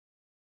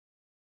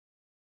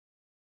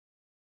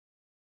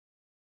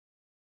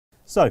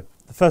So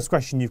the first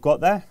question you've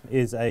got there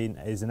is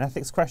an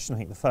ethics question. I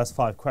think the first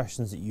 5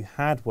 questions that you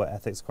had were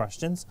ethics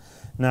questions.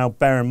 Now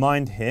bear in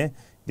mind here,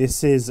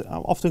 this is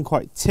often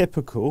quite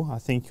typical. I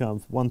think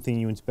one thing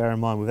you want to bear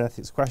in mind with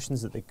ethics questions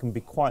is that they can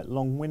be quite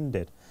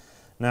long-winded.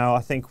 Now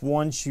I think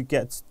once you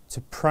get to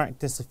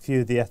practice a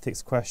few of the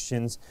ethics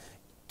questions,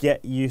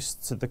 get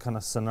used to the kind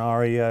of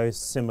scenarios.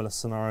 Similar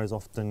scenarios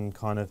often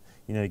kind of,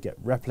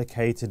 get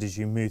replicated as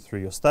you move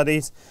through your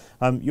studies.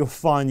 You'll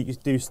find that you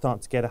do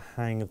start to get a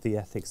hang of the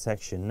ethics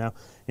section. Now,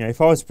 if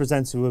I was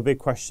presented with a big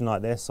question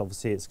like this,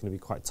 obviously it's going to be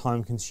quite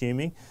time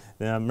consuming.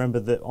 Remember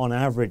that on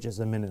average it's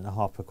 1.5 minutes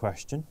per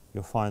question.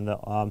 You'll find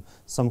that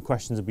some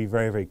questions will be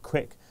very, very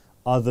quick.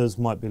 Others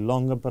might be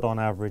longer, but on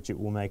average it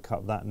will make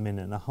up that 1.5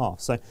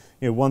 minutes. So,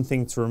 one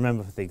thing to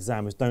remember for the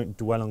exam is don't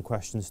dwell on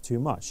questions too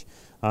much.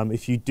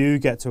 If you do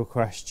get to a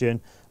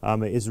question,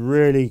 it is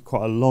really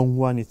quite a long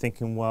one, you're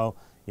thinking, well,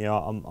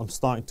 I'm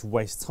starting to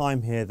waste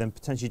time here, then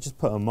potentially just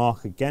put a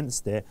mark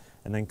against it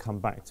and then come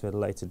back to it at a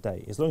later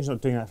date. As long as you're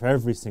not doing that for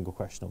every single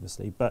question,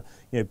 obviously, but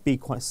be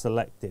quite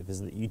selective, is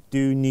that you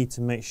do need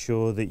to make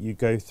sure that you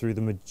go through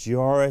the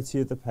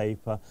majority of the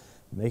paper,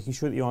 making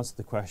sure that you answer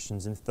the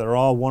questions. And if there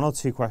are 1 or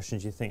 2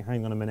 questions you think,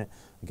 hang on a minute,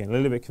 I'm getting a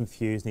little bit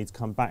confused, need to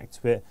come back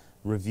to it,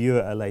 review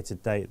it at a later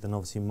date, then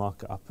obviously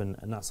mark it up, and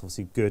that's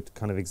obviously good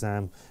kind of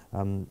exam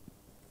kind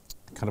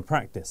of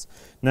practice.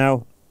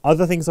 Now,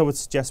 other things I would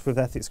suggest with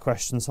ethics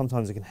questions,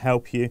 sometimes it can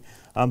help you,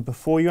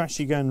 before you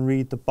actually go and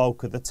read the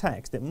bulk of the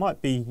text, it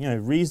might be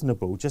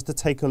reasonable just to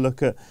take a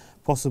look at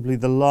possibly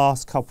the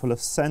last couple of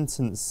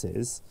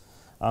sentences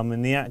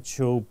in the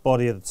actual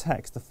body of the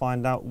text to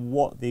find out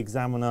what the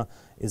examiner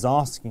is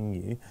asking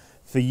you,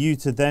 for you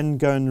to then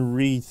go and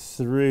read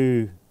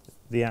through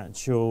the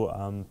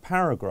actual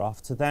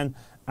paragraph to then,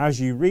 as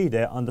you read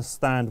it,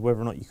 understand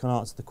whether or not you can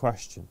answer the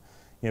question.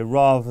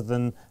 Rather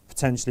than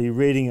potentially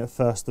reading it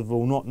first of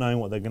all, not knowing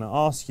what they're going to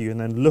ask you,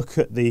 and then look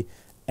at the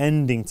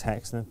ending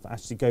text and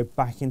actually go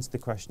back into the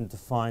question to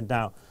find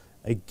out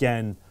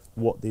again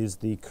what is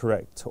the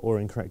correct or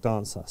incorrect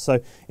answer. So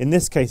in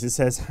this case it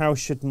says, how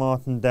should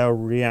Martindale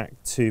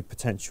react to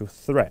potential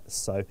threats?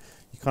 So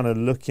you're kind of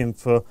looking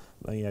for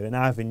an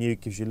avenue,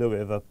 gives you a little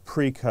bit of a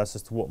precursor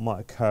to what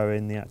might occur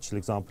in the actual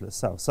example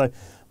itself. So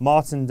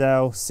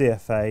Martindale,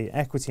 CFA,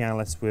 equity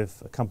analyst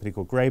with a company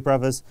called Gray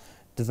Brothers,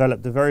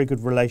 developed a very good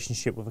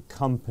relationship with a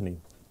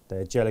company,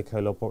 their Jellicoe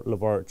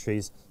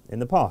Laboratories, in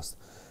the past.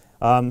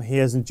 He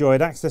has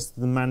enjoyed access to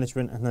the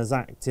management and has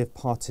active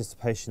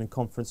participation in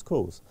conference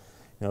calls.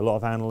 A lot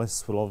of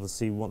analysts will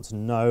obviously want to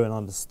know and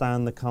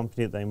understand the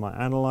company that they might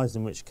analyse,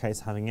 in which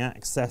case having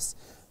access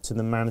to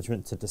the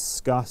management to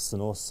discuss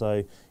and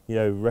also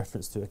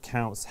reference to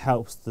accounts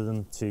helps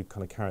them to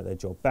kind of carry out their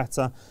job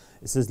better.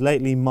 It says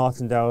lately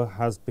Martindale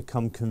has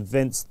become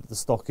convinced that the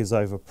stock is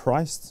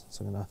overpriced,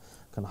 so I'm going to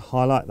kind of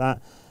highlight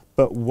that,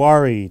 but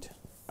worried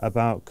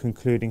about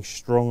concluding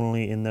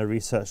strongly in their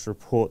research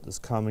report that's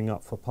coming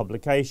up for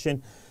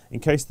publication,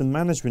 in case the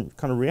management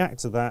kind of react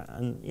to that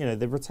and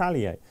they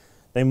retaliate.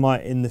 They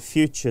might in the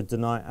future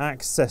deny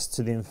access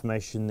to the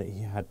information that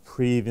he had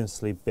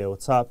previously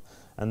built up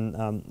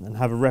and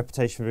have a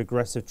reputation of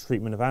aggressive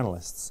treatment of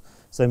analysts.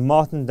 So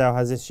Martindale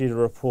has issued a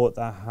report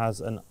that has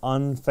an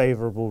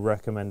unfavourable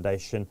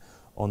recommendation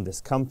on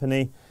this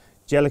company.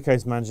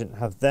 Jellicoe's management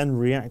have then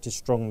reacted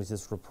strongly to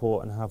this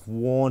report and have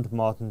warned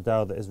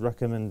Martindale that his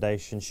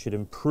recommendation should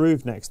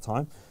improve next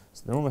time.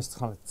 So they're almost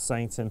kind of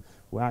saying to him,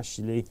 well,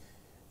 actually,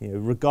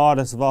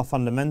 regardless of our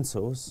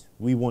fundamentals,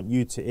 we want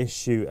you to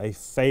issue a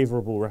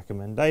favourable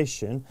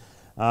recommendation,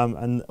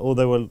 or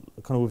they will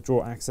kind of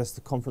withdraw access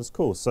to conference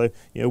calls. So,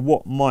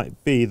 what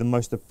might be the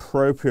most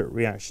appropriate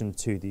reaction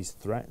to these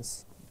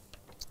threats?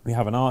 We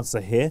have an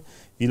answer here.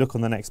 If you look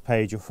on the next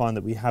page, you'll find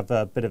that we have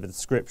a bit of a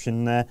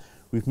description there.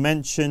 We've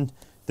mentioned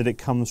that it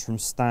comes from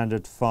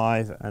standard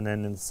 5, and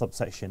then in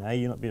subsection A,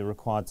 you'll not be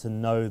required to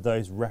know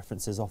those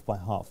references off by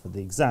heart for the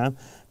exam,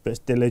 but it's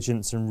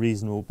diligence and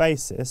reasonable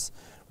basis.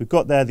 We've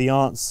got there the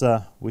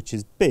answer, which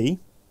is B.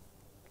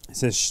 It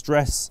says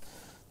stress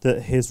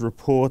that his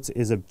report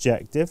is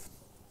objective,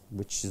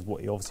 which is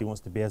what he obviously wants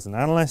to be as an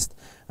analyst,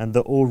 and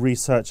that all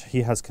research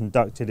he has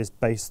conducted is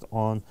based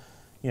on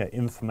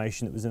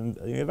information that was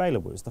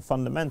available. It's the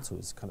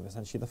fundamentals, kind of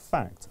essentially the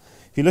fact.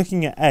 If you're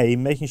looking at A,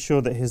 making sure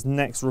that his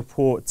next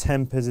report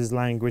tempers his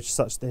language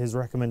such that his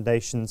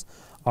recommendations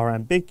are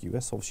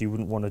ambiguous, obviously you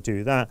wouldn't want to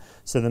do that,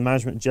 so the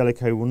management at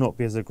Jellicoe will not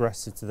be as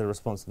aggressive to the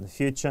response in the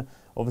future.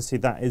 Obviously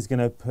that is going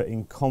to put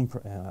in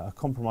a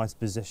compromised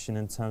position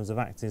in terms of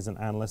acting as an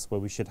analyst, where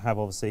we should have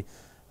obviously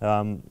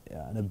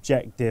an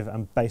objective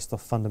and based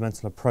off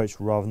fundamental approach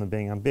rather than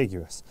being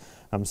ambiguous.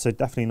 So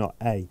definitely not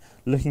A.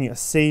 Looking at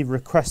C,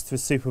 request to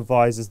his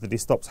supervisors that he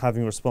stops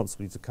having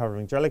responsibility to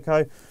covering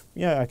Jellicoe.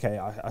 Yeah, okay,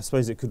 I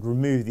suppose it could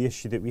remove the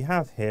issue that we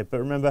have here, but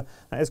remember,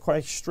 that is quite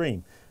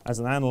extreme. As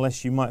an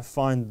analyst, you might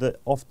find that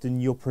often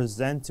you're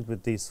presented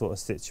with these sort of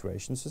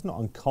situations. It's not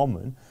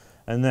uncommon,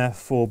 and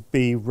therefore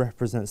B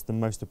represents the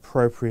most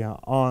appropriate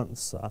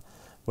answer,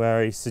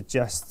 where he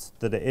suggests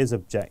that it is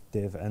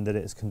objective and that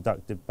it's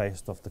conducted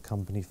based off the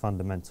company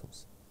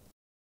fundamentals.